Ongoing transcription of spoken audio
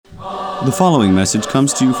The following message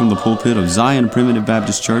comes to you from the pulpit of Zion Primitive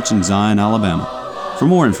Baptist Church in Zion, Alabama. For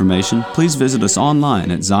more information, please visit us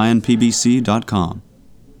online at zionpbc.com.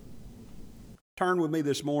 Turn with me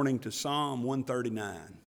this morning to Psalm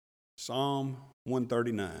 139. Psalm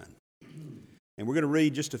 139. And we're going to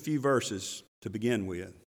read just a few verses to begin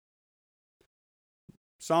with.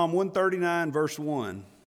 Psalm 139, verse 1.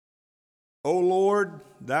 O Lord,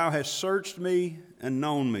 thou hast searched me and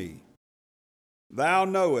known me. Thou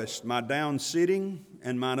knowest my down sitting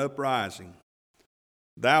and mine uprising.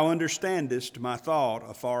 Thou understandest my thought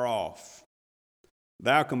afar off.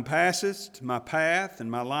 Thou compassest my path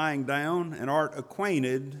and my lying down, and art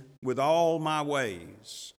acquainted with all my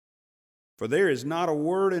ways. For there is not a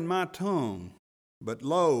word in my tongue, but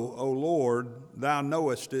lo, O Lord, thou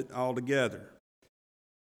knowest it altogether.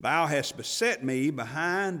 Thou hast beset me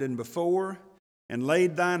behind and before, and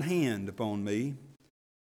laid thine hand upon me.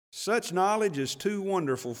 Such knowledge is too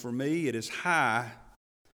wonderful for me. It is high.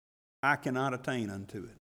 I cannot attain unto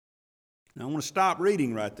it. Now, I want to stop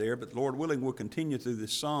reading right there, but Lord willing, we'll continue through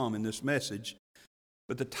this psalm and this message.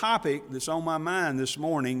 But the topic that's on my mind this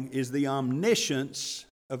morning is the omniscience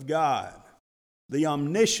of God. The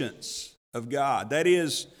omniscience of God. That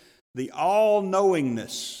is, the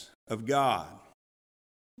all-knowingness of God.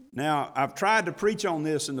 Now, I've tried to preach on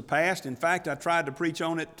this in the past. In fact, I tried to preach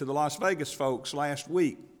on it to the Las Vegas folks last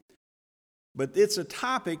week. But it's a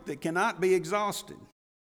topic that cannot be exhausted.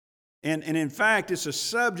 And in fact, it's a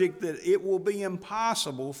subject that it will be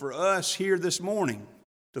impossible for us here this morning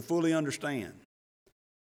to fully understand.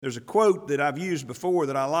 There's a quote that I've used before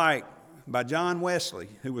that I like by John Wesley,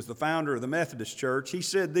 who was the founder of the Methodist Church. He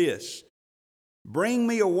said this, "Bring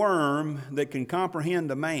me a worm that can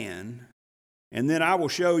comprehend a man, and then I will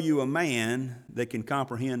show you a man that can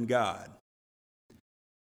comprehend God."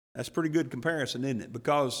 That's a pretty good comparison, isn't it?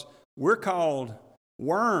 Because we're called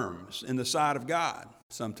worms in the sight of God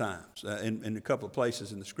sometimes, in a couple of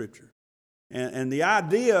places in the Scripture. And the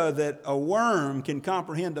idea that a worm can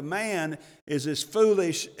comprehend a man is as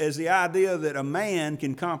foolish as the idea that a man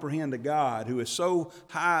can comprehend a God who is so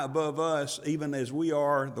high above us, even as we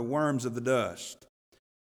are the worms of the dust.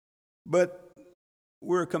 But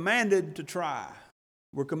we're commanded to try.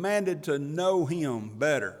 We're commanded to know Him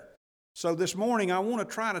better. So this morning I want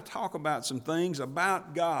to try to talk about some things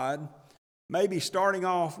about God, maybe starting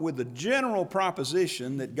off with the general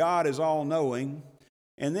proposition that God is all-knowing,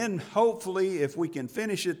 and then hopefully if we can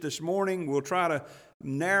finish it this morning, we'll try to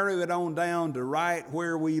narrow it on down to right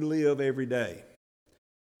where we live every day.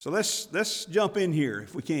 So let's jump in here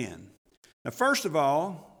if we can. Now, first of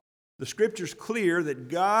all, the Scripture's clear that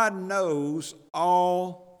God knows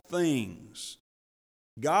all things.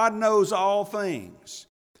 God knows all things.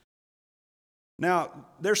 Now,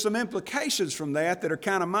 there's some implications from that are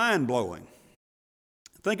kind of mind-blowing.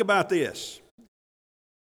 Think about this.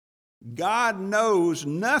 God knows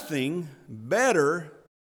nothing better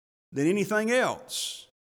than anything else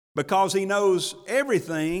because He knows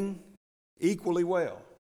everything equally well.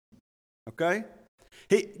 Okay?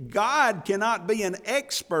 God cannot be an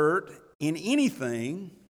expert in anything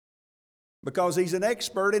because He's an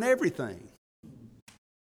expert in everything.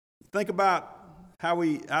 Think about how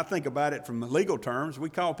I think about it from legal terms.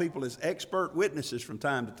 We call people as expert witnesses from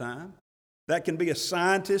time to time. That can be a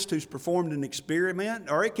scientist who's performed an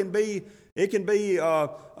experiment, or it can be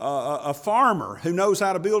a farmer who knows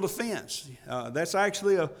how to build a fence. That's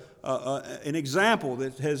actually an example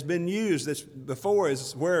that has been used before,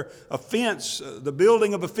 is where a fence, the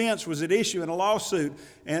building of a fence was at issue in a lawsuit,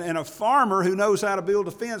 and a farmer who knows how to build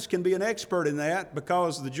a fence can be an expert in that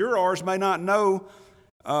because the jurors may not know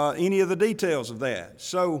any of the details of that.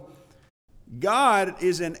 So God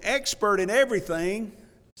is an expert in everything,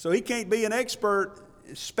 so He can't be an expert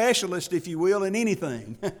specialist, if you will, in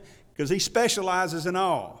anything because He specializes in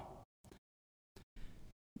all.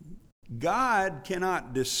 God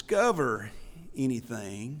cannot discover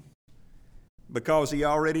anything because He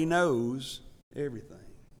already knows everything.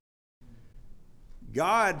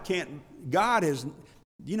 God has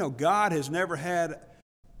never had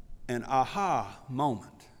an aha moment.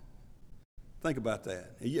 Think about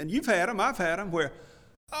that. And you've had them, I've had them, where,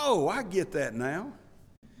 oh, I get that now.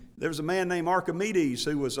 There was a man named Archimedes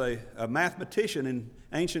who was a mathematician in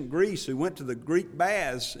ancient Greece who went to the Greek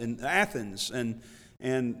baths in Athens,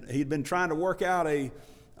 and he'd been trying to work out a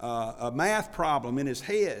math problem in his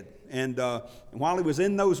head. And while he was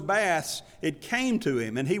in those baths, it came to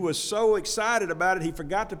him, and he was so excited about it, he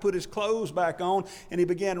forgot to put his clothes back on, and he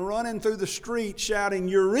began running through the street shouting,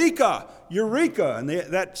 "Eureka! Eureka!" And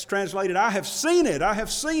that's translated, "I have seen it! I have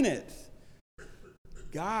seen it!"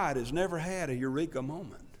 God has never had a eureka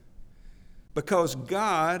moment. Because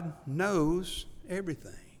God knows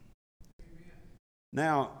everything.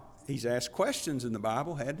 Now, he's asked questions in the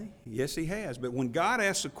Bible, hadn't he? Yes, he has. But when God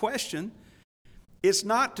asks a question, it's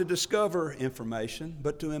not to discover information,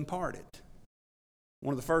 but to impart it.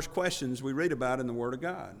 One of the first questions we read about in the Word of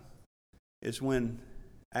God is when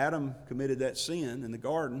Adam committed that sin in the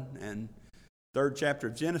garden, and third chapter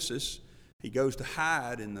of Genesis, he goes to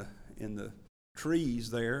hide in the trees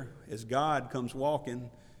there as God comes walking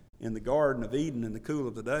in the Garden of Eden in the cool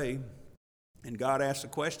of the day. And God asks the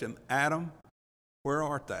question, Adam, where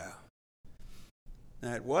art thou?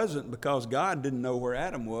 Now, it wasn't because God didn't know where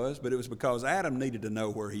Adam was, but it was because Adam needed to know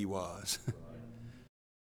where he was.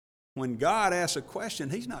 When God asks a question,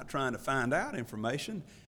 he's not trying to find out information.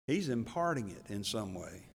 He's imparting it in some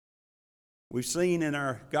way. We've seen in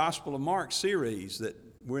our Gospel of Mark series that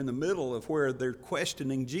we're in the middle of where they're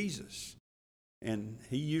questioning Jesus. And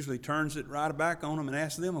he usually turns it right back on them and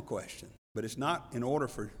asks them a question. But it's not in order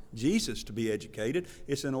for Jesus to be educated.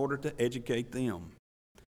 It's in order to educate them.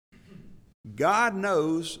 God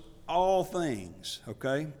knows all things,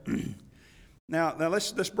 okay? Now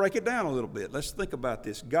let's break it down a little bit. Let's think about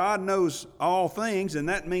this. God knows all things, and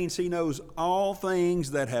that means he knows all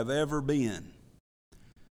things that have ever been.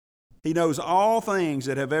 He knows all things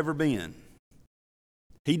that have ever been.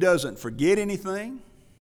 He doesn't forget anything.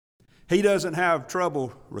 He doesn't have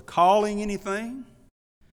trouble recalling anything.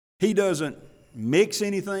 He doesn't mix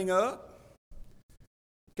anything up.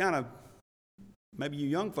 Kind of, maybe you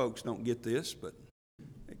young folks don't get this, but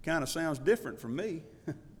it kind of sounds different from me.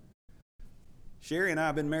 Sherry and I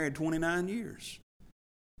have been married 29 years.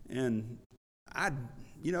 And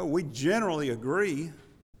we generally agree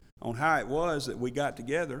on how it was that we got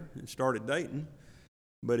together and started dating.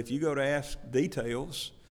 But if you go to ask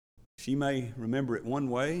details, she may remember it one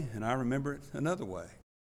way and I remember it another way.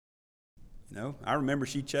 I remember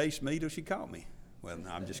she chased me till she caught me. Well, no,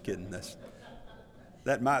 I'm just kidding.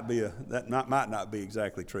 That might not be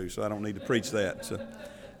exactly true, so I don't need to preach that. So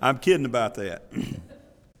I'm kidding about that.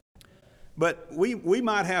 But we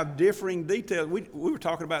might have differing details. We were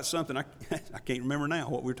talking about something, I can't remember now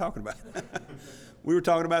what we were talking about. We were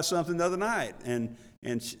talking about something the other night, and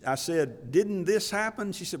I said, didn't this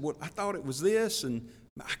happen? She said, well, I thought it was this, and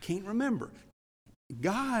I can't remember.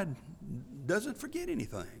 God doesn't forget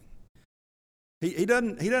anything. He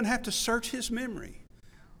doesn't have to search his memory.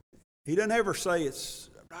 He doesn't ever say it's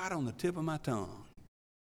right on the tip of my tongue.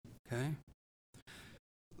 Okay?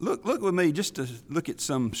 Look with me just to look at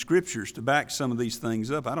some scriptures to back some of these things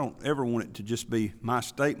up. I don't ever want it to just be my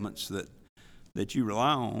statements that you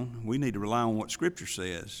rely on. We need to rely on what Scripture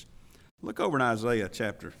says. Look over in Isaiah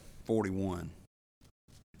chapter 41.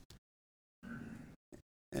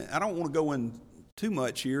 I don't want to go in too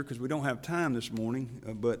much here because we don't have time this morning,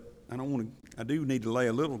 but I do need to lay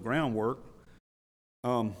a little groundwork.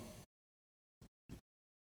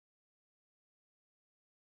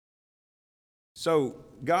 So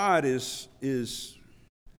God is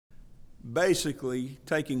basically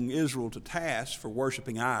taking Israel to task for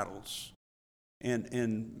worshiping idols. And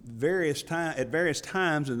at various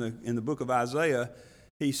times in the book of Isaiah,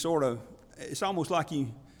 it's almost like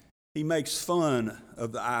he makes fun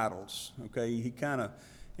of the idols. Okay, he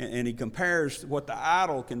he compares what the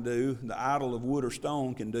idol can do, the idol of wood or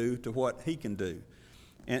stone can do, to what he can do.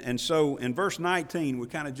 And so in verse 19, we're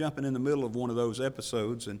kind of jumping in the middle of one of those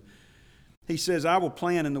episodes, and he says, I will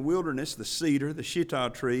plant in the wilderness the cedar, the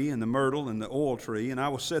shittah tree, and the myrtle, and the oil tree, and I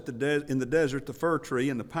will set in the desert the fir tree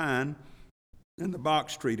and the pine and the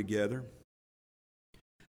box tree together.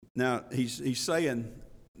 Now, he's saying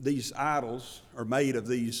these idols are made of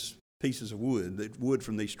these pieces of wood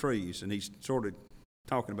from these trees, and he's sort of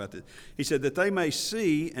talking about this. He said, that they may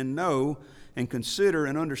see and know and consider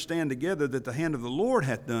and understand together that the hand of the Lord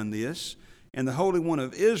hath done this, and the Holy One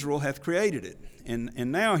of Israel hath created it.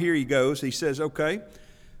 And now here he goes. He says, okay,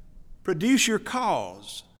 produce your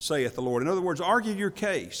cause, saith the Lord. In other words, argue your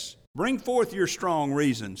case. Bring forth your strong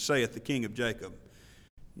reason, saith the King of Jacob.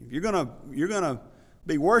 If you're gonna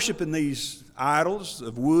be worshiping these idols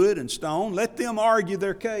of wood and stone, let them argue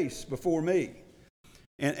their case before me.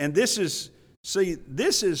 And this is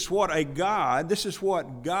what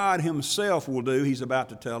God himself will do, he's about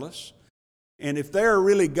to tell us. And if they're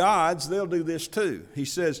really gods, they'll do this too. He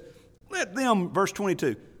says, let them, verse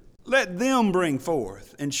 22, let them bring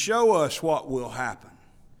forth and show us what will happen.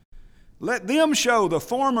 Let them show the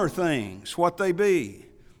former things what they be,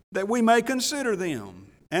 that we may consider them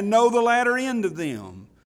and know the latter end of them,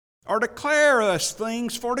 or declare us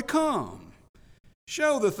things for to come.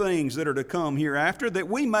 Show the things that are to come hereafter, that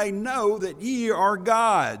we may know that ye are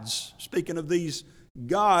gods. Speaking of these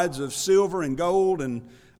gods of silver and gold and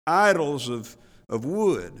idols of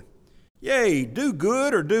wood. Yea, do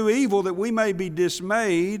good or do evil, that we may be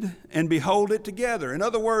dismayed and behold it together. In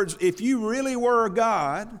other words, if you really were a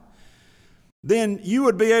God, then you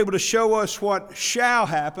would be able to show us what shall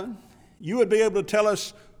happen. You would be able to tell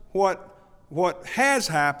us what has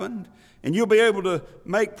happened, and you'll be able to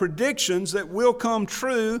make predictions that will come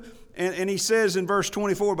true. And he says in verse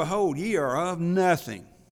 24, behold, ye are of nothing,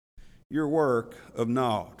 your work of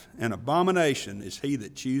naught. An abomination is he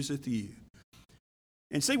that chooseth you.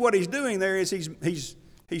 And see, what he's doing there is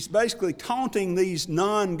he's basically taunting these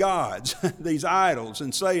non-gods, these idols,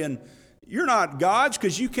 and saying, you're not gods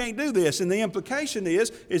because you can't do this. And the implication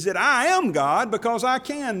is that I am God because I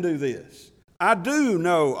can do this. I do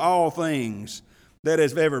know all things that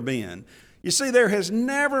has ever been. You see, there has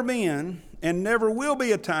never been and never will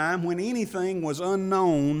be a time when anything was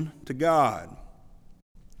unknown to God.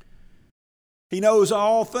 He knows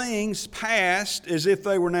all things past as if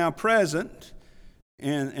they were now present.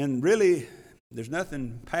 And really, there's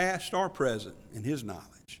nothing past or present in His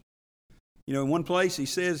knowledge. You know, in one place He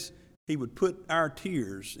says He would put our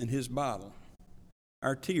tears in His bottle.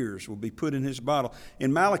 Our tears will be put in His bottle.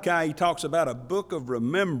 In Malachi, He talks about a book of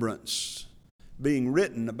remembrance being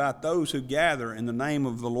written about those who gather in the name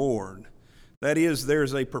of the Lord. That is,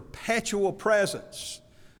 there's a perpetual presence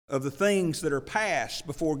of the things that are past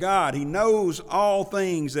before God. He knows all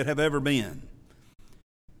things that have ever been.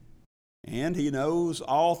 And He knows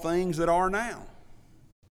all things that are now.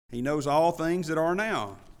 He knows all things that are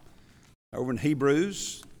now. Over in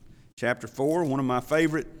Hebrews chapter 4, one of my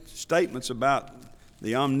favorite statements about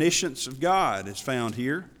the omniscience of God is found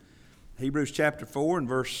here. Hebrews chapter 4 and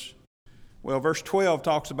verse 12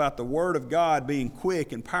 talks about the Word of God being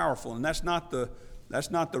quick and powerful. And that's not the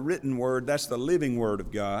written Word, that's the living Word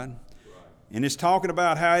of God. And it's talking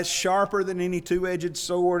about how it's sharper than any two-edged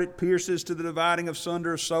sword. It pierces to the dividing of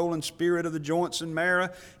sunder of soul and spirit, of the joints and marrow,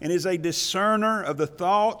 and is a discerner of the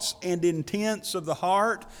thoughts and intents of the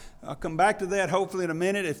heart. I'll come back to that hopefully in a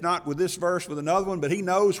minute, if not with this verse, with another one. But He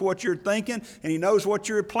knows what you're thinking, and He knows what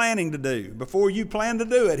you're planning to do. Before you plan to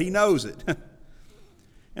do it, He knows it.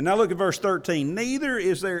 And now look at verse 13. Neither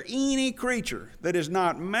is there any creature that is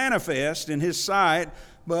not manifest in His sight,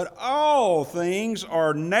 but all things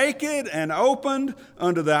are naked and opened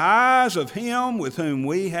unto the eyes of Him with whom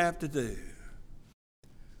we have to do.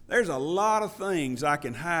 There's a lot of things I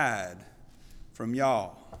can hide from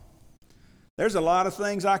y'all. There's a lot of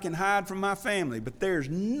things I can hide from my family, but there's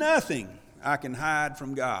nothing I can hide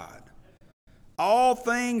from God. All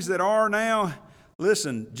things that are now,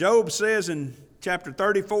 listen, Job says in chapter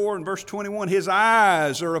 34 and verse 21, His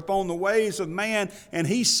eyes are upon the ways of man, and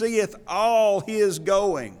He seeth all his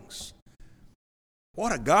goings.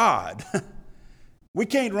 What a God. We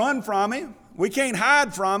can't run from Him. We can't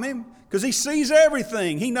hide from Him because He sees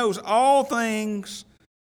everything. He knows all things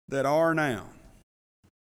that are now.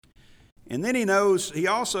 And then He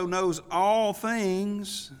also knows all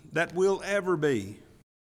things that will ever be.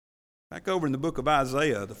 Back over in the book of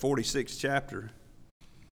Isaiah, the 46th chapter,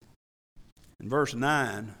 in verse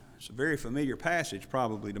 9, it's a very familiar passage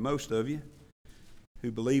probably to most of you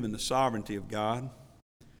who believe in the sovereignty of God.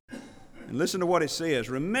 And listen to what it says.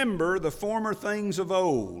 Remember the former things of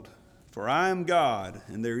old, for I am God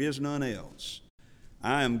and there is none else.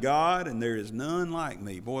 I am God and there is none like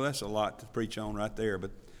me. Boy, that's a lot to preach on right there,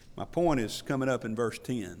 but my point is coming up in verse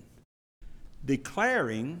 10.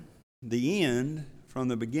 Declaring the end from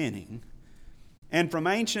the beginning, and from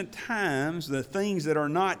ancient times the things that are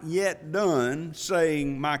not yet done,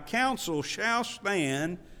 saying, my counsel shall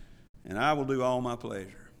stand, and I will do all my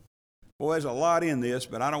pleasure. Boy, there's a lot in this,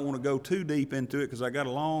 but I don't want to go too deep into it because I got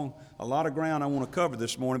a lot of ground I want to cover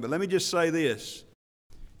this morning. But let me just say this.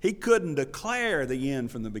 He couldn't declare the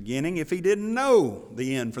end from the beginning if He didn't know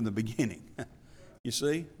the end from the beginning. You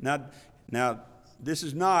see? Now, this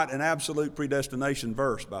is not an absolute predestination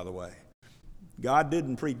verse, by the way. God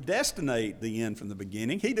didn't predestinate the end from the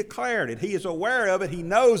beginning. He declared it. He is aware of it. He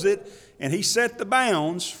knows it. And He set the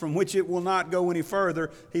bounds from which it will not go any further.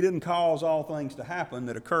 He didn't cause all things to happen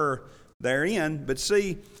that occur therein. But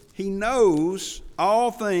see, He knows all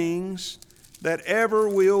things that ever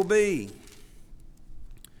will be.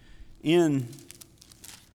 In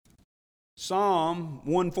Psalm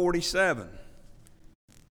 147,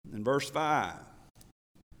 in verse 5,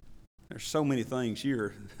 there's so many things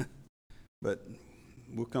here, but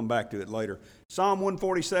we'll come back to it later. Psalm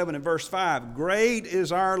 147 and verse 5, great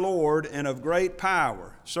is our Lord and of great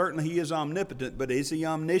power. Certainly He is omnipotent, but is He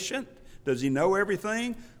omniscient? Does He know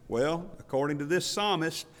everything? Well, according to this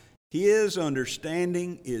psalmist, His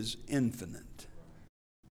understanding is infinite.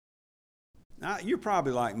 Now, you're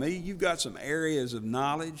probably like me. You've got some areas of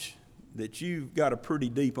knowledge that you've got a pretty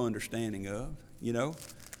deep understanding of, you know.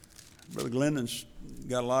 Brother Glendon's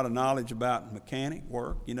got a lot of knowledge about mechanic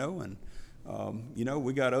work, you know, and,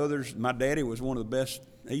 we got others. My daddy was one of the best.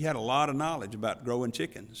 He had a lot of knowledge about growing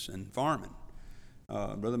chickens and farming.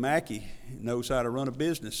 Brother Mackey knows how to run a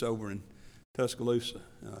business over in Tuscaloosa.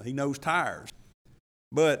 He knows tires.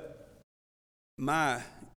 But my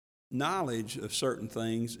knowledge of certain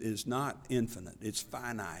things is not infinite. It's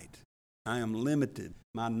finite. I am limited.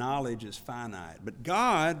 My knowledge is finite. But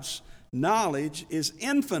God's knowledge is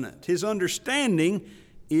infinite. His understanding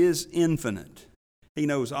is infinite. He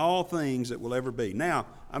knows all things that will ever be. Now,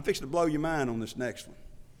 I'm fixing to blow your mind on this next one.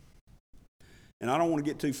 And I don't want to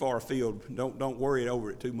get too far afield. Don't worry over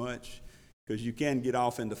it too much, because you can get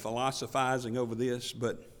off into philosophizing over this.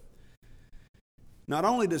 But not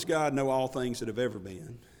only does God know all things that have ever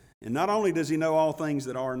been, and not only does He know all things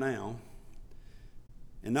that are now,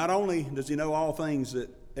 and not only does He know all things that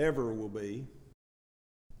ever will be,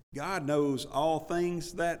 God knows all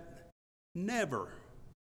things that never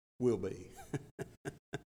will be.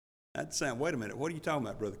 Wait a minute, what are you talking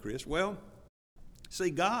about, Brother Chris? Well, see,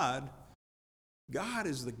 God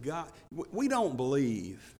is the God. We don't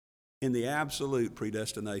believe in the absolute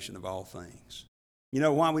predestination of all things. You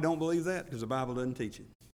know why we don't believe that? Because the Bible doesn't teach it.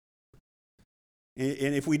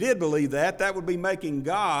 And if we did believe that, that would be making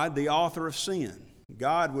God the author of sin.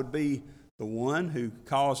 God would be the one who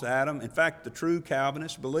caused Adam. In fact, the true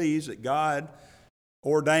Calvinist believes that God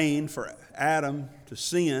ordained for Adam to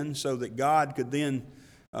sin so that God could then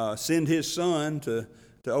send His Son to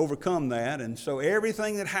overcome that. And so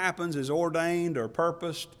everything that happens is ordained or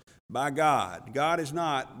purposed by God. God is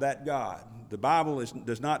not that God. The Bible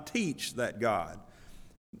does not teach that God.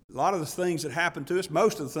 A lot of the things that happen to us,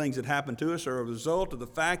 most of the things that happen to us, are a result of the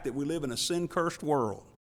fact that we live in a sin-cursed world.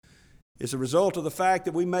 It's a result of the fact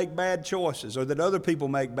that we make bad choices, or that other people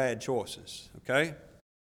make bad choices, okay?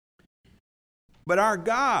 But our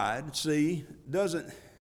God, see, doesn't,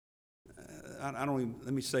 let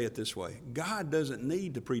me say it this way. God doesn't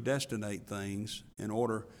need to predestinate things in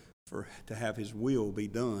order to have His will be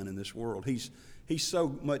done in this world. He's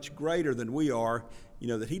so much greater than we are,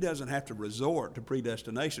 that He doesn't have to resort to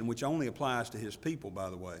predestination, which only applies to His people, by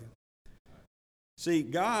the way. See,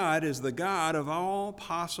 God is the God of all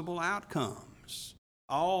possible outcomes,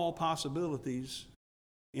 all possibilities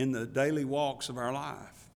in the daily walks of our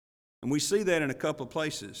life. And we see that in a couple of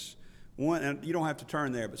places. One, and you don't have to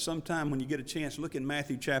turn there, but sometime when you get a chance, look in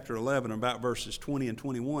Matthew chapter 11, about verses 20 and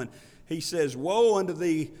 21. He says, "Woe unto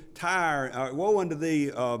thee, Tyre! Woe unto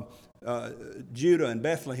thee, Judah and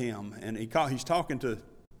Bethlehem." And he's talking to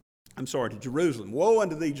Jerusalem. "Woe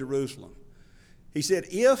unto thee, Jerusalem." He said,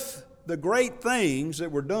 "If the great things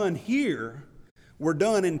that were done here were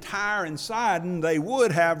done in Tyre and Sidon, they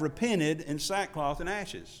would have repented in sackcloth and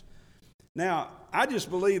ashes." Now, I just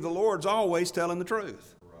believe the Lord's always telling the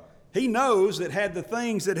truth. He knows that had the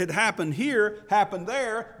things that had happened here happened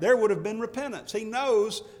there would have been repentance. He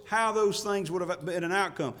knows how those things would have been an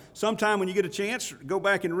outcome. Sometime when you get a chance, go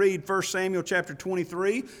back and read 1 Samuel chapter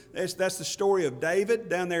 23. That's the story of David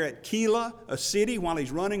down there at Keilah, a city, while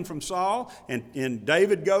he's running from Saul. And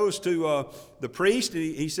David goes to the priest, and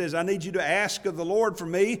he says, "I need you to ask of the Lord for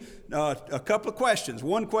me a couple of questions."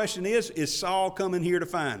 One question is Saul coming here to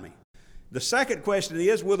find me? The second question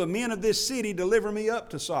is, will the men of this city deliver me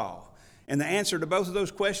up to Saul? And the answer to both of those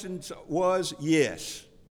questions was yes.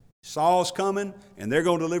 Saul's coming, and they're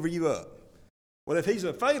going to deliver you up. Well, if he's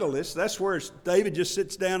a fatalist, that's where David just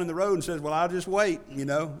sits down in the road and says, "Well, I'll just wait.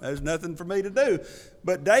 There's nothing for me to do."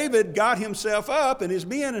 But David got himself up and his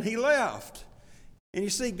men, and he left. And you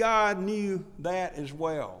see, God knew that as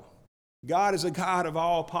well. God is a God of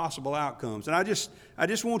all possible outcomes. And I just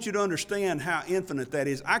want you to understand how infinite that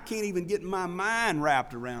is. I can't even get my mind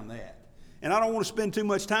wrapped around that. And I don't want to spend too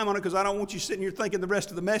much time on it because I don't want you sitting here thinking the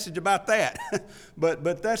rest of the message about that.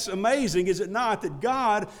 But that's amazing, is it not, that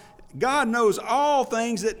God knows all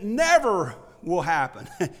things that never will happen.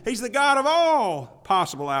 He's the God of all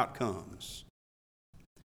possible outcomes.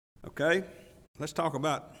 Okay, let's talk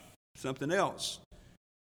about something else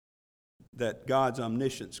that God's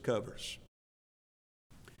omniscience covers.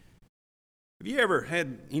 Have you ever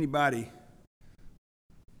had anybody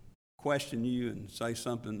question you and say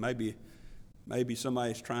something, maybe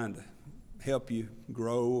somebody's trying to help you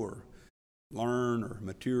grow or learn or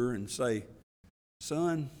mature, and say,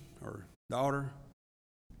 "Son or daughter,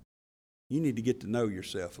 you need to get to know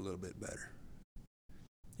yourself a little bit better"?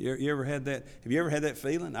 You ever had that? Have you ever had that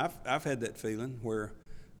feeling? I've had that feeling where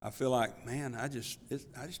I feel like, man, I just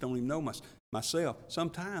don't even know myself.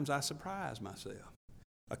 Sometimes I surprise myself.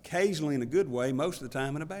 occasionally in a good way, most of the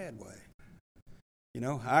time in a bad way.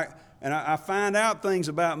 I find out things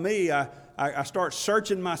about me. I start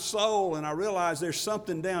searching my soul, and I realize there's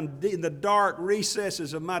something down in the dark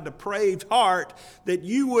recesses of my depraved heart that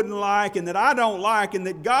you wouldn't like, and that I don't like, and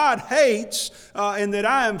that God hates, and that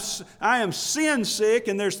I am sin sick,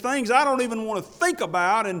 and there's things I don't even want to think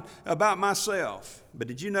about and about myself. But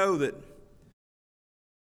did you know that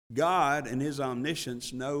God in His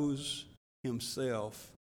omniscience knows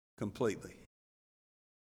Himself completely?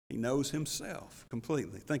 He knows Himself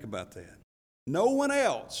completely. Think about that. No one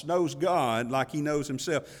else knows God like He knows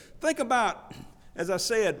Himself. Think about, as I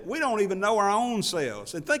said, we don't even know our own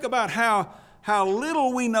selves. And think about how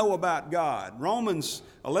little we know about God. Romans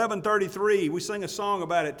 11:33, we sing a song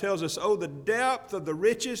about it. It tells us, oh, the depth of the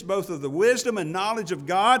riches, both of the wisdom and knowledge of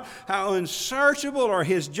God, how unsearchable are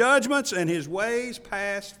His judgments and His ways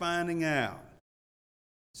past finding out.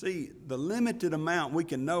 See, the limited amount we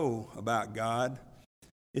can know about God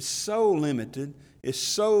is so limited, it's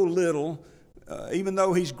so little, even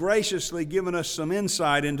though He's graciously given us some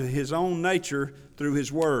insight into His own nature through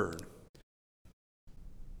His Word.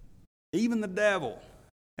 Even the devil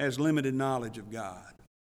has limited knowledge of God.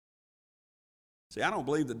 See, I don't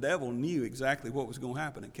believe the devil knew exactly what was going to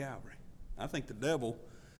happen at Calvary. I think the devil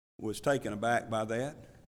was taken aback by that.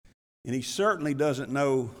 And he certainly doesn't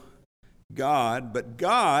know God, but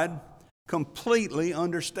God completely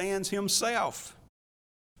understands Himself.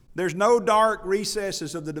 There's no dark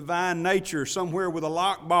recesses of the divine nature somewhere with a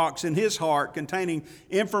lockbox in His heart containing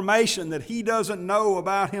information that He doesn't know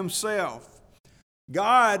about Himself.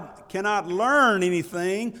 God cannot learn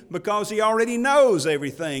anything because He already knows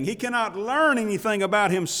everything. He cannot learn anything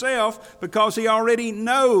about Himself because He already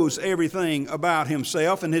knows everything about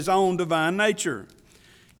Himself and His own divine nature.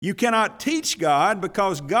 You cannot teach God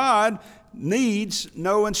because God needs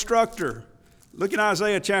no instructor. Look at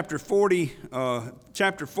Isaiah chapter 40,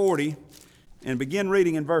 and begin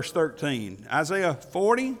reading in verse 13. Isaiah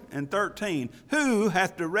 40 and 13. Who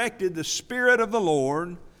hath directed the Spirit of the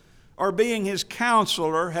Lord, or being His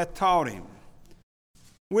counselor hath taught Him?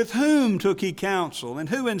 With whom took He counsel, and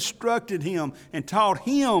who instructed him, and taught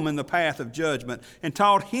him in the path of judgment, and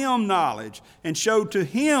taught him knowledge, and showed to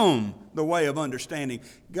him the way of understanding?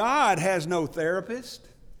 God has no therapist.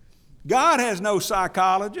 God has no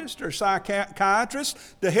psychologist or psychiatrist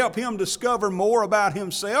to help him discover more about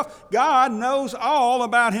himself. God knows all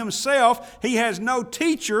about Himself. He has no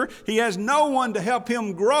teacher. He has no one to help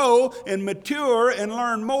him grow and mature and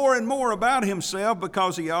learn more and more about himself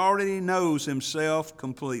because he already knows himself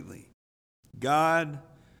completely. God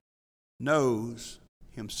knows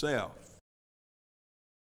Himself.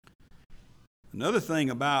 Another thing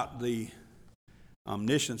about the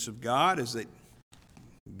omniscience of God is that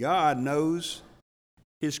God knows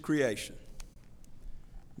His creation.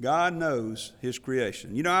 God knows His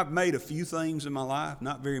creation. You know, I've made a few things in my life,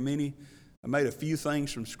 not very many. I made a few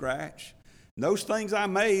things from scratch. And those things I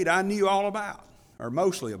made, I knew all about, or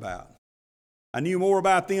mostly about. I knew more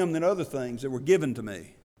about them than other things that were given to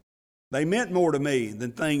me. They meant more to me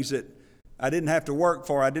than things that I didn't have to work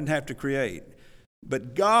for, I didn't have to create.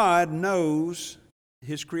 But God knows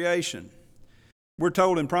His creation. We're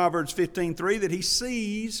told in Proverbs 15:3 that He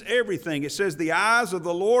sees everything. It says, the eyes of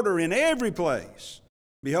the Lord are in every place,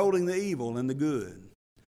 beholding the evil and the good.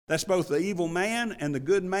 That's both the evil man and the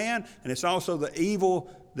good man, and it's also the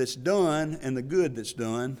evil that's done and the good that's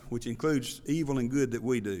done, which includes evil and good that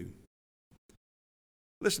we do.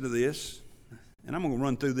 Listen to this, and I'm going to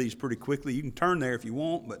run through these pretty quickly. You can turn there if you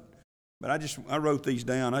want, but I wrote these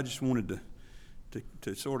down. I just wanted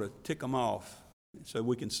to sort of tick them off so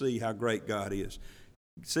we can see how great God is.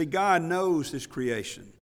 See, God knows His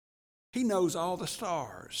creation. He knows all the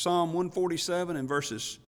stars. Psalm 147 and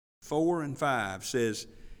verses 4 and 5 says,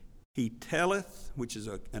 He telleth, which is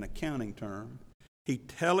an accounting term, He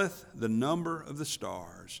telleth the number of the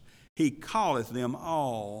stars. He calleth them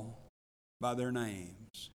all by their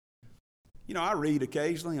names. You know, I read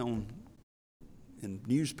occasionally in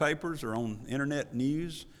newspapers or on internet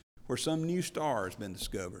news where some new star has been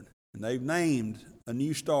discovered. And they've named a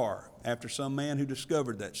new star after some man who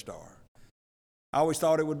discovered that star. I always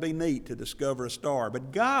thought it would be neat to discover a star,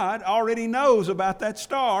 but God already knows about that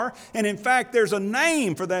star. And in fact, there's a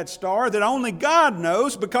name for that star that only God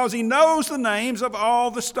knows because He knows the names of all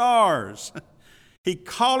the stars. He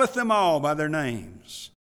calleth them all by their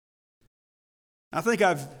names. I think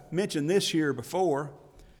I've mentioned this here before,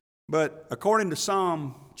 but according to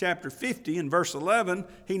Psalm chapter 50 and verse 11,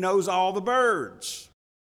 He knows all the birds.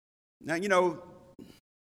 Now, you know,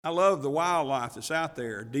 I love the wildlife that's out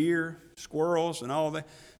there, deer, squirrels, and all that.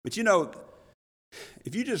 But, you know,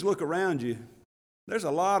 if you just look around you, There's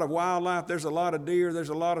a lot of wildlife. There's a lot of deer. There's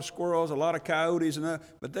a lot of squirrels, a lot of coyotes,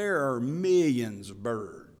 but there are millions of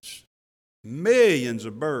birds. Millions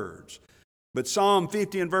of birds. But Psalm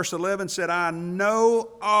 50 and verse 11 said, I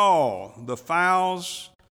know all the fowls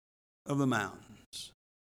of the mountains.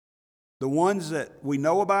 The ones that we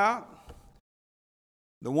know about,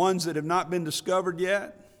 the ones that have not been discovered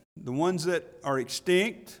yet, the ones that are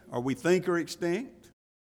extinct or we think are extinct.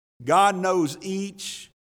 God knows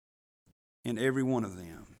each and every one of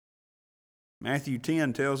them. Matthew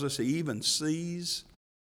 10 tells us He even sees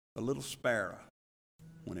a little sparrow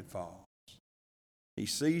when it falls. He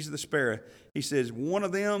sees the sparrow. He says, one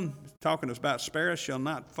of them, talking to us about sparrows, shall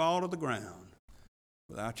not fall to the ground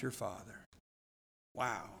without your Father.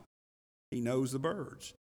 Wow. He knows the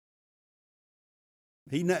birds.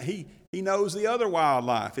 He knows the other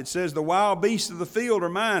wildlife. It says, the wild beasts of the field are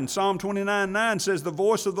mine. Psalm 29:9 says, the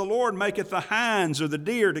voice of the Lord maketh the hinds or the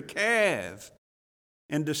deer to calve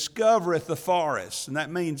and discovereth the forest. And that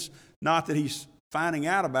means not that He's finding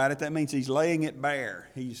out about it. That means He's laying it bare.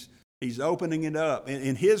 He's opening it up.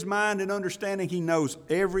 In His mind and understanding, He knows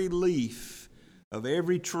every leaf of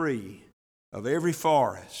every tree, of every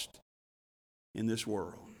forest in this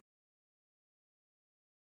world.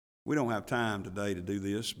 We don't have time today to do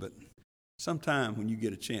this, but sometime when you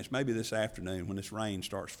get a chance, maybe this afternoon when this rain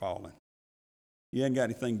starts falling, you ain't got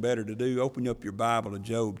anything better to do, open up your Bible to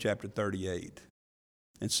Job chapter 38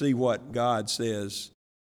 and see what God says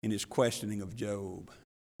in His questioning of Job.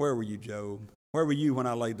 Where were you, Job? Where were you when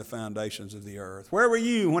I laid the foundations of the earth? Where were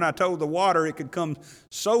you when I told the water it could come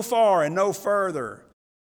so far and no further?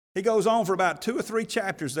 He goes on for about 2 or 3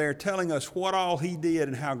 chapters there telling us what all He did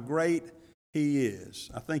and how great He is.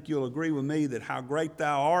 I think you'll agree with me that how great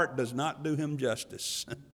thou art does not do Him justice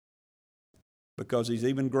because He's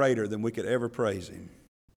even greater than we could ever praise Him.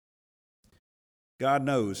 God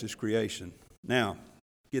knows His creation. Now,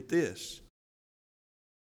 get this.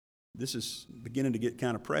 This is beginning to get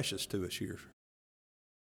kind of precious to us here.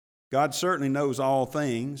 God certainly knows all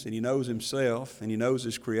things, and He knows Himself, and He knows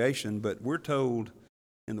His creation, but we're told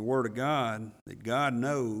in the Word of God that God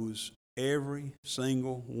knows every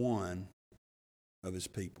single one of His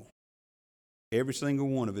people. Every single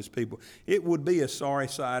one of His people. It would be a sorry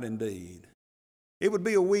sight indeed. It would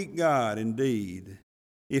be a weak God indeed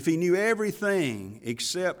if He knew everything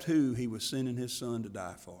except who He was sending His Son to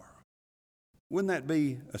die for. Wouldn't that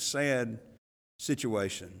be a sad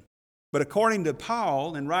situation? But according to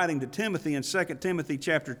Paul, in writing to Timothy in 2 Timothy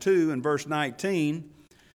chapter 2 and verse 19,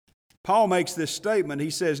 Paul makes this statement. He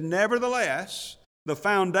says, nevertheless, the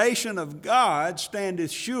foundation of God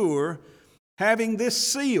standeth sure, having this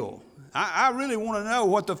seal. I really want to know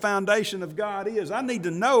what the foundation of God is. I need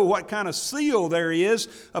to know what kind of seal there is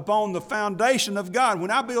upon the foundation of God.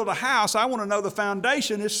 When I build a house, I want to know the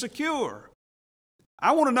foundation is secure.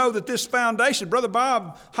 I want to know that this foundation, Brother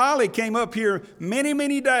Bob Holly came up here many,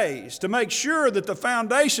 many days to make sure that the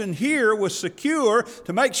foundation here was secure,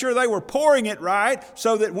 to make sure they were pouring it right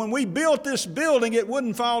so that when we built this building, it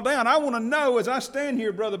wouldn't fall down. I want to know as I stand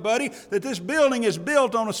here, Brother Buddy, that this building is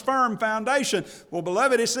built on a firm foundation. Well,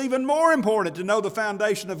 beloved, it's even more important to know the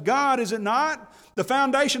foundation of God, is it not? The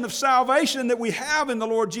foundation of salvation that we have in the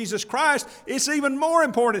Lord Jesus Christ, it's even more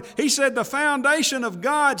important. He said, the foundation of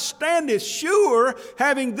God standeth sure,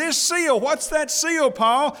 having this seal. What's that seal,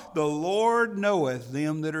 Paul? The Lord knoweth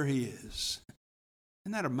them that are His.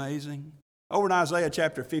 Isn't that amazing? Over in Isaiah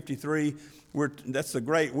chapter 53, that's the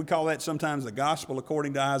great, we call that sometimes the gospel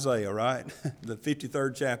according to Isaiah, right? The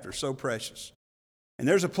 53rd chapter, so precious. And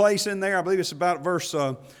there's a place in there, I believe it's about verse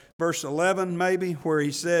 11 maybe, where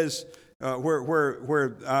he says,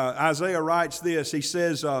 where Isaiah writes this. He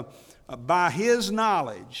says, by His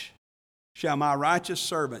knowledge shall my righteous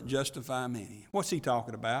servant justify many. What's he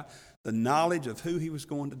talking about? The knowledge of who he was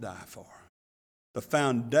going to die for. The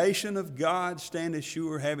foundation of God standeth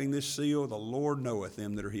sure, having this seal, the Lord knoweth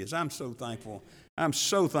them that are His. I'm so thankful. I'm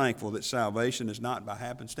so thankful that salvation is not by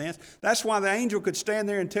happenstance. That's why the angel could stand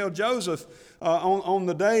there and tell Joseph on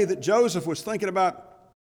the day that Joseph was thinking about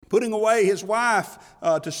putting away his wife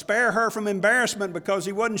to spare her from embarrassment because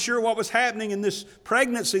he wasn't sure what was happening in this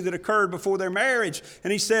pregnancy that occurred before their marriage.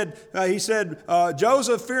 And he said,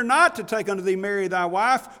 Joseph, fear not to take unto thee Mary thy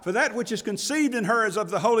wife, for that which is conceived in her is of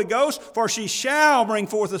the Holy Ghost, for she shall bring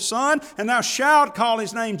forth a son, and thou shalt call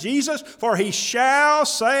his name Jesus, for he shall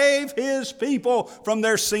save his people from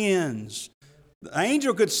their sins. The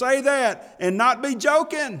angel could say that and not be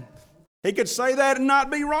joking. He could say that and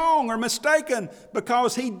not be wrong or mistaken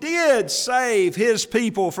because He did save His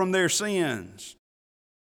people from their sins.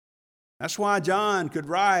 That's why John could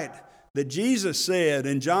write that Jesus said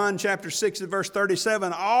in John chapter 6 and verse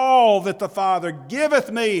 37, all that the Father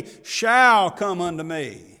giveth me shall come unto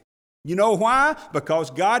me. You know why?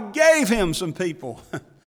 Because God gave him some people,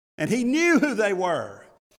 and he knew who they were.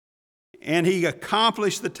 And he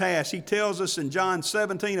accomplished the task. He tells us in John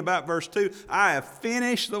 17 about verse 2, I have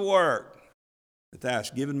finished the work that thou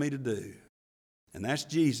hast given me to do. And that's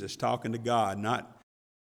Jesus talking to God, not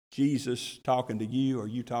Jesus talking to you or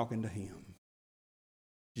you talking to him.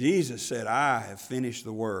 Jesus said, I have finished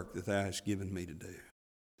the work that thou hast given me to do.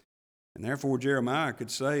 And therefore Jeremiah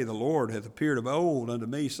could say, the Lord hath appeared of old unto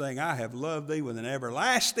me, saying, I have loved thee with an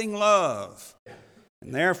everlasting love.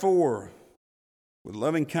 And therefore, with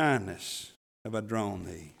loving kindness have I drawn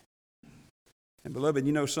thee. And beloved,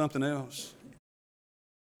 you know something else?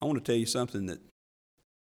 I want to tell you something that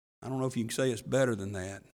I don't know if you can say it's better than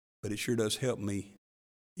that, but it sure does help me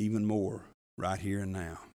even more right here and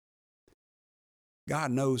now.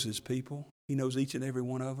 God knows his people. He knows each and every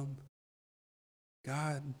one of them.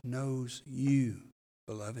 God knows you,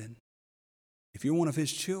 beloved. If you're one of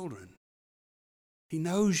his children, he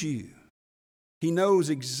knows you. He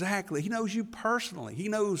knows exactly. He knows you personally. He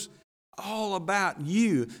knows all about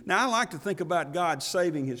you. Now, I like to think about God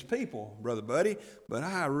saving his people, Brother Buddy, but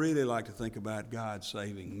I really like to think about God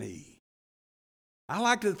saving me. I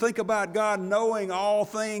like to think about God knowing all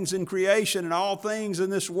things in creation and all things in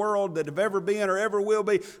this world that have ever been or ever will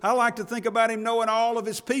be. I like to think about him knowing all of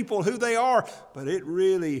his people, who they are. But it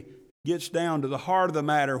really gets down to the heart of the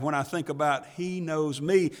matter when I think about he knows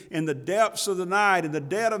me in the depths of the night, in the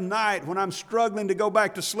dead of night, when I'm struggling to go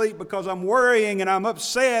back to sleep because I'm worrying and I'm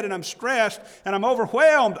upset and I'm stressed and I'm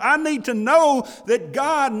overwhelmed. I need to know that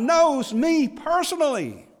God knows me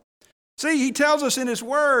personally. See, he tells us in his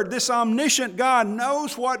word, this omniscient God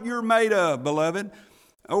knows what you're made of, beloved.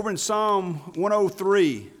 Over in Psalm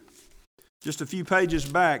 103, just a few pages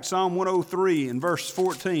back, Psalm 103 and verse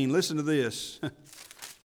 14, listen to this.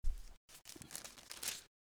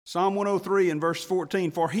 Psalm 103 and verse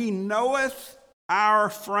 14, for he knoweth our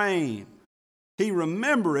frame. He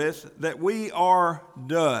remembereth that we are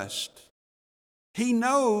dust. He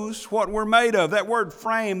knows what we're made of. That word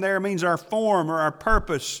frame there means our form or our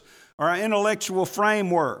purpose, or our intellectual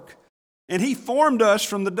framework. And he formed us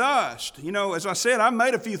from the dust. You know, as I said, I've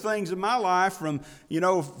made a few things in my life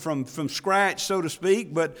from scratch, so to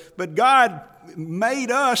speak, but God made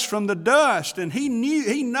us from the dust, and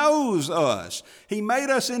he knows us. He made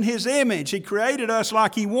us in his image. He created us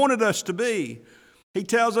like he wanted us to be. He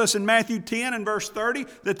tells us in Matthew 10 and verse 30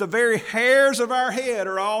 that the very hairs of our head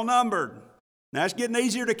are all numbered. Now, it's getting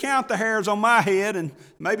easier to count the hairs on my head, and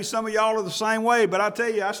maybe some of y'all are the same way, but I tell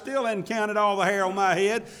you, I still hadn't counted all the hair on my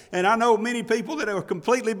head, and I know many people that are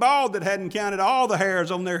completely bald that hadn't counted all the hairs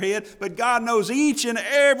on their head, but God knows each and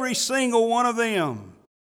every single one of them.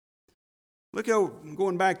 Look at,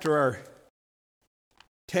 going back to our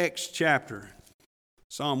text chapter,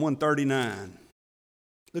 Psalm 139.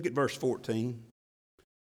 Look at verse 14.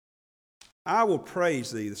 I will praise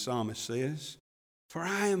thee, the psalmist says, for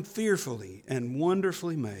I am fearfully and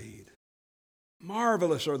wonderfully made.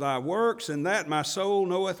 Marvelous are thy works, and that my soul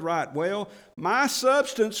knoweth right well. My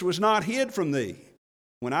substance was not hid from thee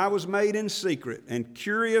when I was made in secret and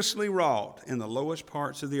curiously wrought in the lowest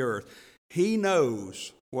parts of the earth. He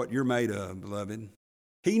knows what you're made of, beloved.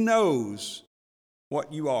 He knows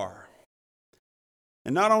what you are.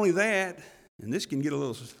 And not only that, and this can get a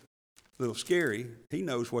little scary, he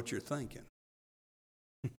knows what you're thinking.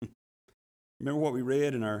 Remember what we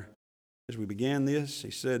read as we began this?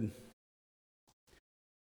 He said,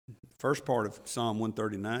 first part of Psalm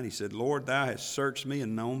 139, he said, Lord, thou hast searched me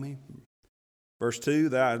and known me. Verse 2,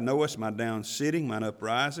 thou knowest my down sitting, mine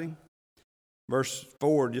uprising. Verse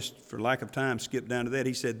 4, just for lack of time, skip down to that.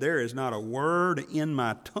 He said, there is not a word in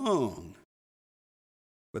my tongue,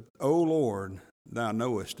 but, O Lord, thou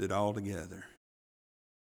knowest it altogether.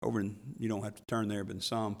 You don't have to turn there, but in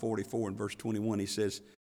Psalm 44 and verse 21, he says,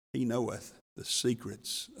 he knoweth the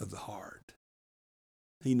secrets of the heart.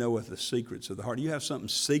 He knoweth the secrets of the heart. You have something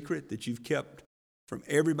secret that you've kept from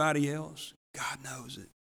everybody else? God knows it.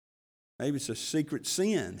 Maybe it's a secret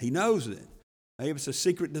sin. He knows it. Maybe it's a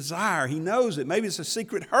secret desire. He knows it. Maybe it's a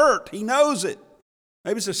secret hurt. He knows it.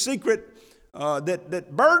 Maybe it's a secret that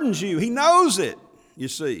burdens you. He knows it, you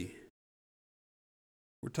see.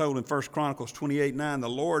 We're told in 1 Chronicles 28:9, the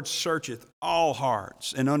Lord searcheth all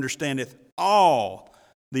hearts and understandeth all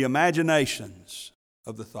the imaginations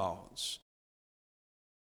of the thoughts.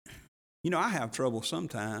 You know, I have trouble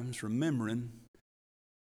sometimes remembering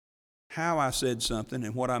how I said something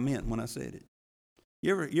and what I meant when I said it.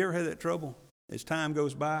 You ever had that trouble? As time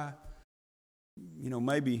goes by, you know,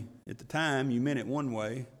 maybe at the time you meant it one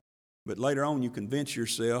way, But later on, you convince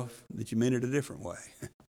yourself that you meant it a different way.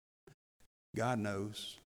 God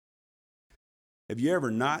knows. Have you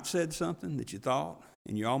ever not said something that you thought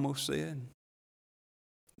and you almost said?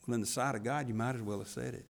 Well, in the sight of God, you might as well have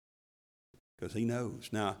said it, because He knows.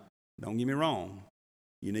 Now, don't get me wrong.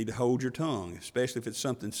 You need to hold your tongue, especially if it's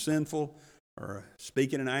something sinful or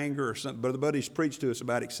speaking in anger or something. Brother Buddy's preached to us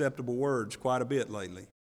about acceptable words quite a bit lately.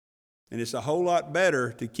 And it's a whole lot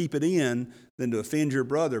better to keep it in than to offend your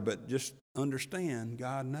brother. But just understand,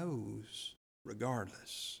 God knows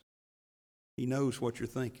regardless. He knows what you're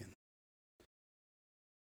thinking.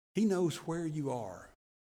 He knows where you are.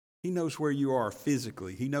 He knows where you are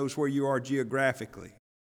physically. He knows where you are geographically.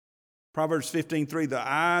 Proverbs 15:3, the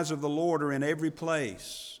eyes of the Lord are in every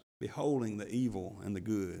place, beholding the evil and the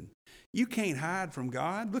good. You can't hide from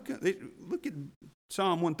God. Look at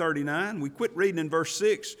Psalm 139. We quit reading in verse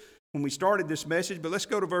 6 when we started this message, but let's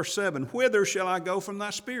go to verse 7. Whither shall I go from thy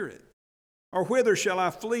spirit? Or whither shall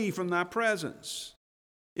I flee from thy presence?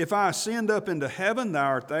 If I ascend up into heaven, thou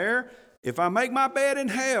art there. If I make my bed in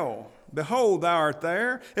hell, behold, thou art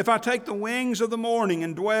there. If I take the wings of the morning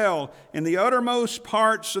and dwell in the uttermost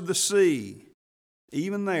parts of the sea,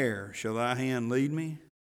 even there shall thy hand lead me,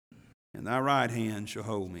 and thy right hand shall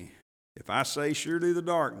hold me. If I say, surely the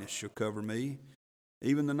darkness shall cover me,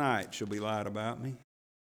 even the night shall be light about me.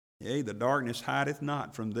 Yea, the darkness hideth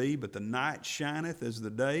not from thee, but the night shineth as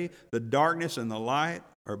the day. The darkness and the light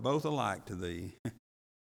are both alike to thee.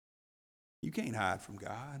 You can't hide from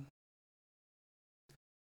God.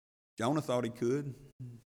 Jonah thought he could.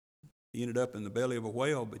 He ended up in the belly of a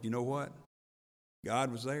whale, but you know what?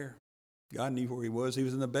 God was there. God knew where he was. He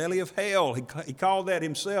was in the belly of hell. He called that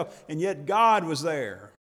himself, and yet God was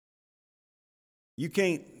there. You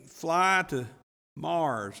can't fly to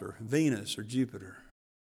Mars or Venus or Jupiter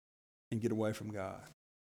and get away from God.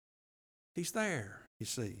 He's there, you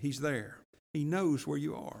see. He's there. He knows where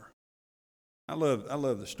you are. I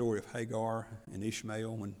love the story of Hagar and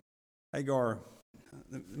Ishmael. When Hagar,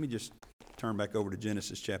 let me just turn back over to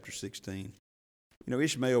Genesis chapter 16. You know,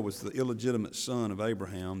 Ishmael was the illegitimate son of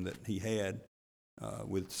Abraham that he had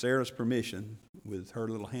with Sarah's permission with her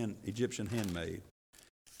little Egyptian handmaid.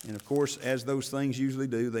 And of course, as those things usually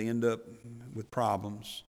do, they end up with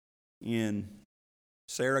problems. And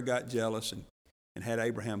Sarah got jealous and had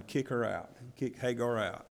Abraham kick Hagar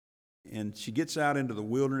out. And she gets out into the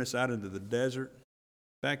wilderness, out into the desert.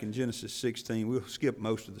 Back in Genesis 16, we'll skip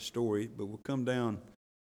most of the story, but we'll come down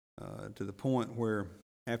to the point where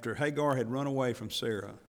after Hagar had run away from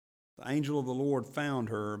Sarah, the angel of the Lord found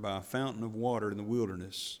her by a fountain of water in the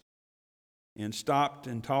wilderness and stopped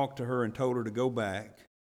and talked to her and told her to go back.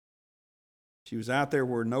 She was out there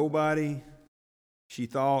where nobody, she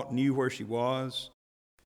thought, knew where she was,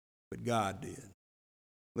 but God did.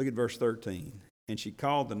 Look at verse 13. And she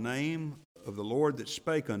called the name of the Lord that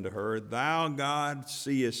spake unto her, Thou, God,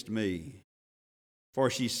 seest me. For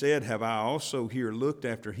she said, Have I also here looked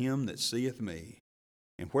after him that seeth me?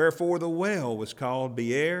 And wherefore the well was called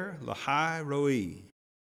Beer Lahai Roi.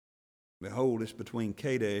 Behold, it's between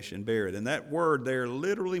Kadesh and Bered. And that word there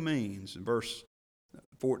literally means, in verse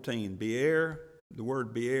 14, Beer, the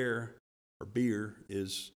word Beer, or beer,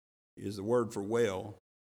 is the word for well.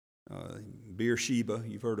 Beersheba,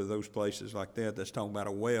 you've heard of those places like that. That's talking about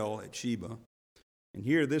a well at Sheba. And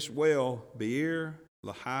here this well, Beer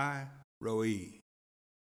Lahai Roi,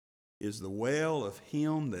 is the well of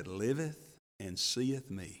him that liveth and seeth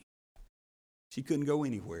me. She couldn't go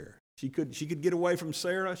anywhere. She could get away from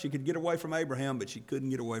Sarah, she could get away from Abraham, but she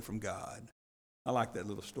couldn't get away from God. I like that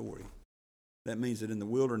little story. That means that in the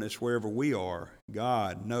wilderness, wherever we are,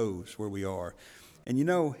 God knows where we are. And you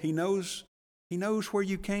know, He knows where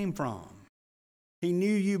you came from. He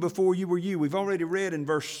knew you before you were you. We've already read in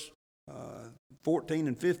verse 14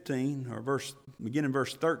 and 15, or begin in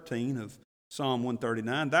verse 13 of Psalm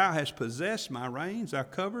 139, Thou hast possessed my reins, Thou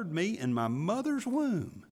covered me in my mother's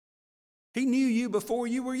womb. He knew you before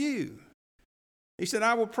you were you. He said,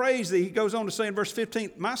 I will praise thee. He goes on to say in verse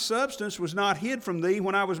 15, My substance was not hid from thee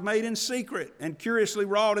when I was made in secret and curiously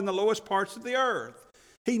wrought in the lowest parts of the earth.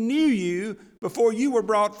 He knew you before you were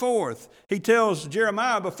brought forth. He tells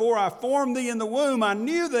Jeremiah, Before I formed thee in the womb, I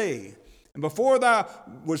knew thee. And before thou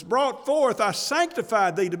was brought forth, I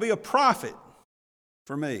sanctified thee to be a prophet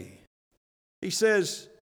for me. He says,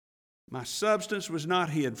 My substance was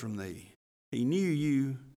not hid from thee. He knew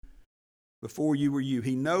you before you were you.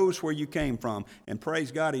 He knows where you came from. And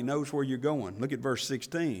praise God, He knows where you're going. Look at verse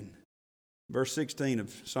 16. Verse 16 of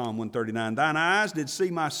Psalm 139. Thine eyes did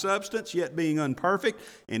see my substance, yet being unperfect,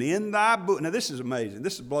 and in thy book. Now this is amazing.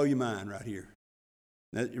 This will blow your mind right here.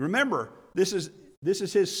 Now remember, this is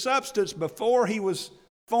his substance before he was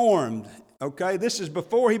formed. Okay, this is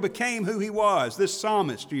before he became who he was, this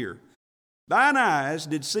psalmist here. Thine eyes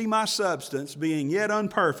did see my substance, being yet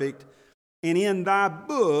unperfect, and in thy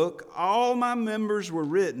book all my members were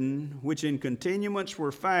written, which in continuance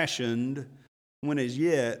were fashioned, when as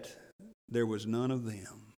yet there was none of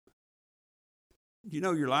them. You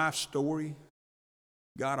know your life story?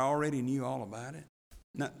 God already knew all about it.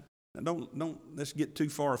 Now don't let's get too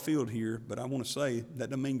far afield here, but I want to say that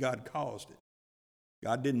doesn't mean God caused it.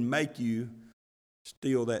 God didn't make you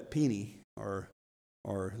steal that penny or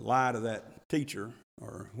lie to that teacher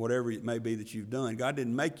or whatever it may be that you've done. God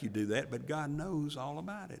didn't make you do that, but God knows all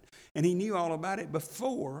about it. And he knew all about it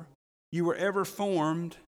before you were ever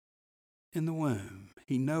formed in the womb.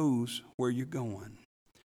 He knows where you're going.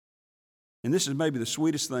 And this is maybe the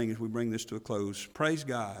sweetest thing as we bring this to a close. Praise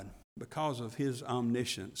God because of his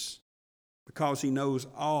omniscience, because he knows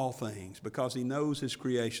all things, because he knows his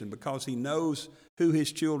creation, because he knows who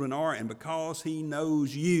his children are, and because he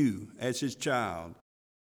knows you as his child.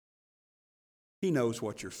 He knows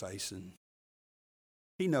what you're facing.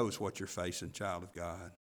 He knows what you're facing, child of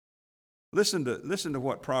God. Listen to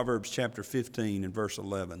what Proverbs chapter 15 and verse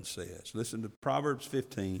 11 says. Listen to Proverbs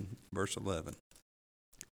 15, verse 11.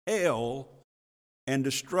 Hell and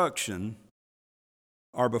destruction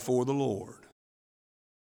are before the Lord.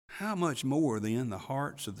 How much more then the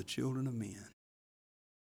hearts of the children of men?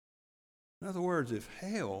 In other words, if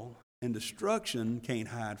hell and destruction can't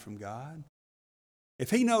hide from God, if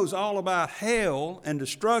he knows all about hell and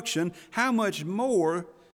destruction, how much more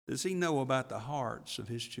does he know about the hearts of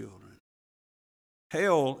his children?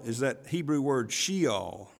 Hell is that Hebrew word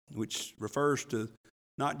Sheol, which refers to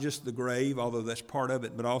not just the grave, although that's part of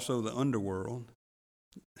it, but also the underworld.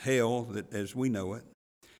 Hell, that as we know it.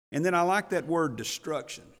 And then I like that word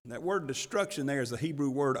destruction. That word destruction there is the Hebrew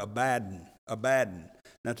word abaddon.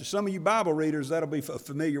 Now, to some of you Bible readers, that'll be a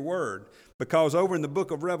familiar word, because over in the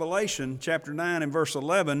book of Revelation, chapter 9 and verse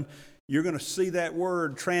 11, you're going to see that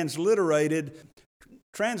word transliterated.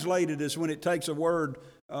 Translated is when it takes a word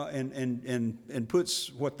and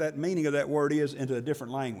puts what that meaning of that word is into a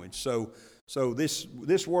different language. So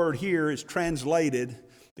this word here is translated.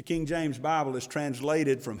 The King James Bible is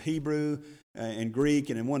translated from Hebrew and Greek,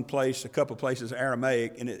 and in one place, a couple places,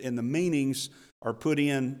 Aramaic, and the meanings are put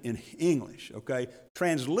in English, okay?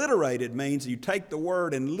 Transliterated means you take the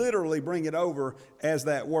word and literally bring it over as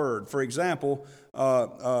that word. For example,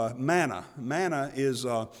 manna. Manna is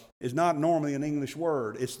not normally an English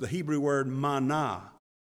word. It's the Hebrew word manna.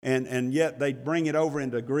 And yet they bring it over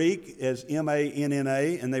into Greek as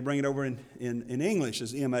M-A-N-N-A, and they bring it over in English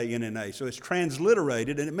as M-A-N-N-A. So it's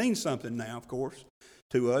transliterated, and it means something now, of course,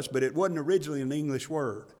 to us, but it wasn't originally an English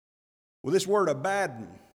word. Well, this word abaddon,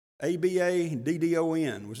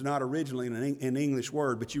 A-B-A-D-D-O-N, was not originally an English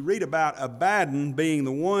word, but you read about Abaddon being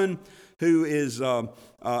the one who is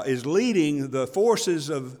leading the forces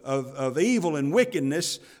of evil and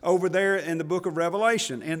wickedness over there in the book of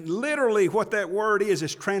Revelation. And literally what that word is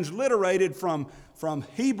transliterated from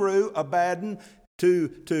Hebrew Abaddon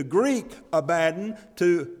to Greek Abaddon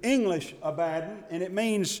to English Abaddon, and it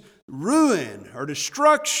means ruin or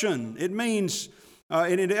destruction. It means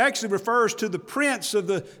and it actually refers to the prince of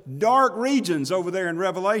the dark regions over there in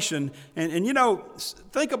Revelation. And you know,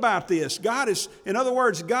 think about this. In other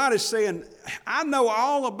words, God is saying, I know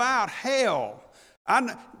all about hell.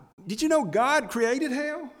 Did you know God created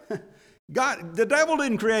hell? The devil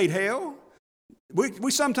didn't create hell.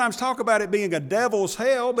 We sometimes talk about it being a devil's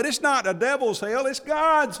hell, but it's not a devil's hell, it's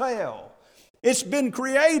God's hell. It's been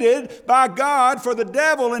created by God for the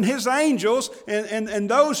devil and his angels and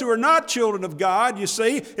those who are not children of God, you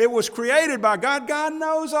see. It was created by God. God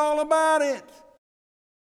knows all about it.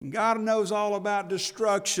 God knows all about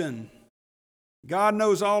destruction. God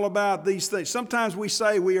knows all about these things. Sometimes we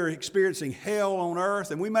say we are experiencing hell on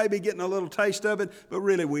earth, and we may be getting a little taste of it, but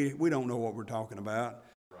really we don't know what we're talking about.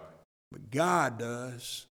 Right. But God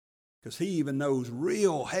does, because he even knows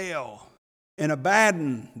real hell. And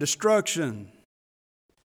Abaddon, destruction.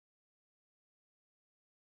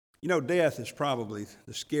 You know, death is probably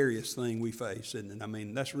the scariest thing we face, isn't it? I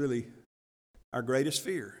mean, that's really our greatest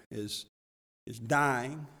fear is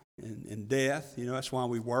dying and death. You know, that's why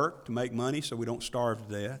we work, to make money so we don't starve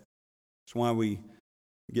to death. That's why we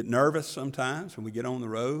get nervous sometimes when we get on the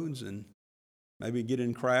roads and maybe get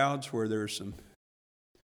in crowds where there's some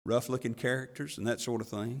rough-looking characters and that sort of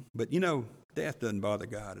thing. But, you know, death doesn't bother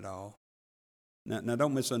God at all. Now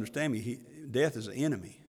don't misunderstand me. Death is an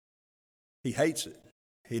enemy. He hates it,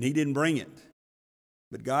 and he didn't bring it.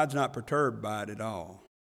 But God's not perturbed by it at all.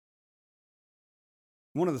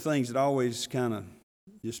 One of the things that always kind of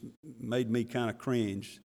just made me kind of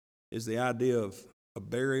cringe is the idea of a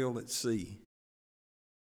burial at sea.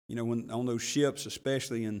 You know, when on those ships,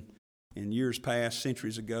 especially in years past,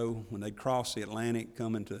 centuries ago, when they'd cross the Atlantic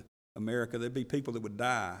coming to America, there'd be people that would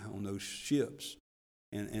die on those ships.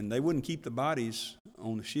 And they wouldn't keep the bodies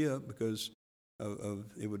on the ship because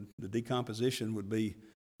the decomposition would be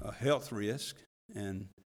a health risk. And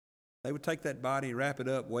they would take that body, wrap it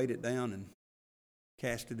up, weight it down, and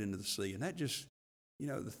cast it into the sea. And that just, you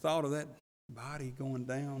know, the thought of that body going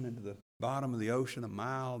down into the bottom of the ocean, a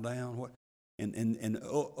mile down, and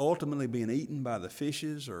ultimately being eaten by the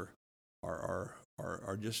fishes or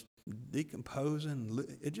just decomposing.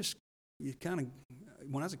 It just,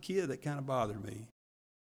 when I was a kid, that kind of bothered me.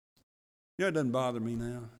 You know, it doesn't bother me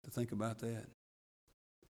now to think about that.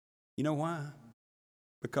 You know why?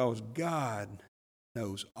 Because God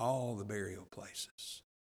knows all the burial places.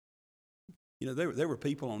 You know, there were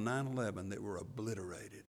people on 9/11 that were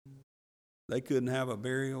obliterated. They couldn't have a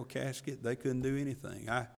burial casket. They couldn't do anything.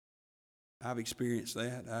 I've experienced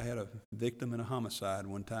that. I had a victim in a homicide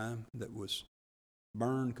one time that was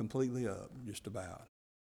burned completely up, just about.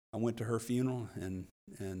 I went to her funeral, and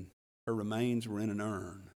her remains were in an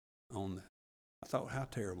urn. I thought, how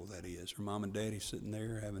terrible that is. Her mom and daddy sitting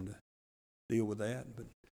there having to deal with that. But,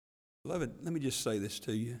 beloved, let me just say this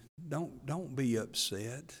to you. Don't be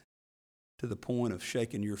upset to the point of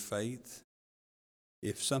shaking your faith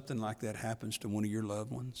if something like that happens to one of your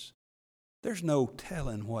loved ones. There's no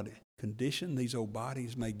telling what condition these old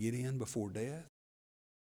bodies may get in before death.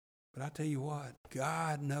 But I tell you what,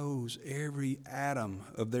 God knows every atom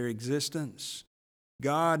of their existence.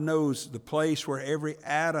 God knows the place where every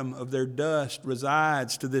atom of their dust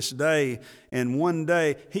resides to this day. And one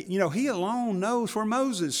day, He alone knows where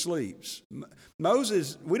Moses sleeps.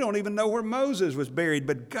 Moses, we don't even know where Moses was buried,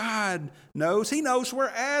 but God knows. He knows where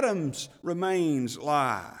Adam's remains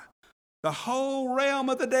lie. The whole realm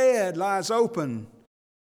of the dead lies open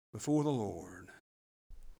before the Lord.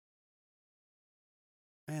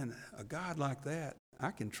 Man, a God like that, I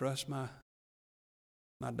can trust my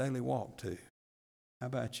daily walk to. How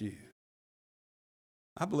about you?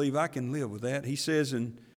 I believe I can live with that. He says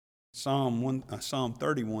in Psalm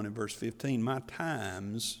 31 and verse 15, my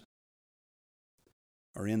times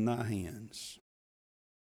are in thy hands.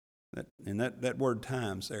 That word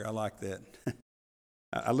times there, I like that.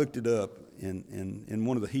 I looked it up in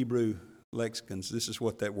one of the Hebrew lexicons. This is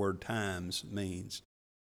what that word times means.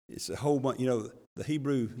 It's a whole bunch, the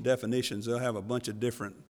Hebrew definitions, they'll have a bunch of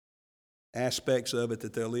different aspects of it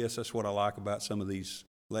that they'll list. That's what I like about some of these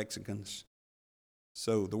lexicons.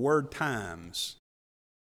 So the word times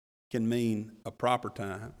can mean a proper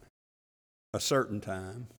time, a certain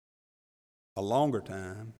time, a longer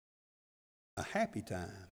time, a happy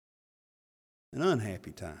time, an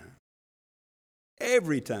unhappy time,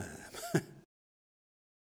 every time.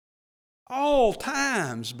 All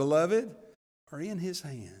times, beloved, are in His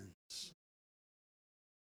hands.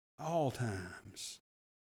 All times.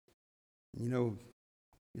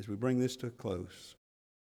 As we bring this to a close,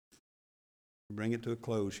 bring it to a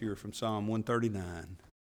close here from Psalm 139.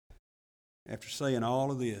 After saying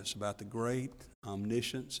all of this about the great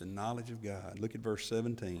omniscience and knowledge of God, look at verse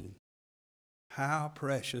 17. How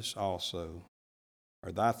precious also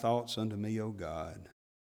are thy thoughts unto me, O God.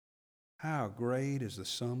 How great is the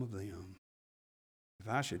sum of them. If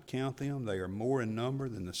I should count them, they are more in number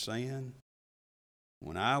than the sand.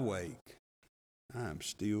 When I wake, I am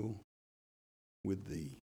still with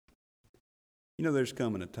thee. There's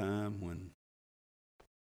coming a time when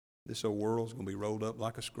this old world's going to be rolled up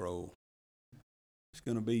like a scroll. It's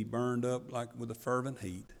going to be burned up like with a fervent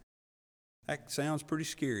heat. That sounds pretty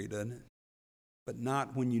scary, doesn't it? But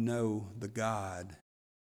not when you know the God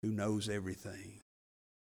who knows everything.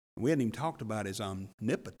 We hadn't even talked about His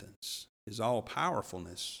omnipotence, His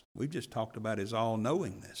all-powerfulness. We've just talked about His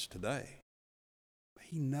all-knowingness today.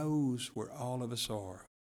 He knows where all of us are.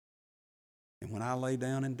 And when I lay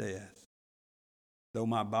down in death, though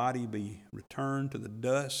my body be returned to the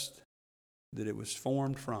dust that it was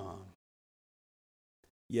formed from,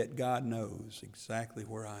 yet God knows exactly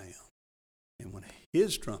where I am. And when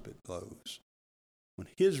His trumpet blows, when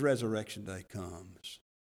His resurrection day comes,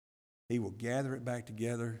 He will gather it back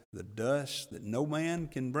together, the dust that no man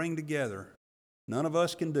can bring together. None of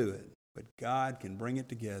us can do it, but God can bring it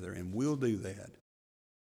together, and we'll do that.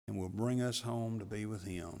 And will bring us home to be with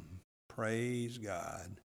Him. Praise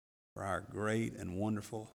God for our great and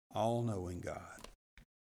wonderful, all-knowing God.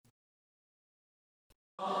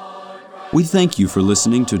 We thank you for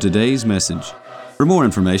listening to today's message. For more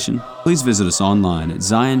information, please visit us online at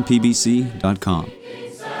zionpbc.com.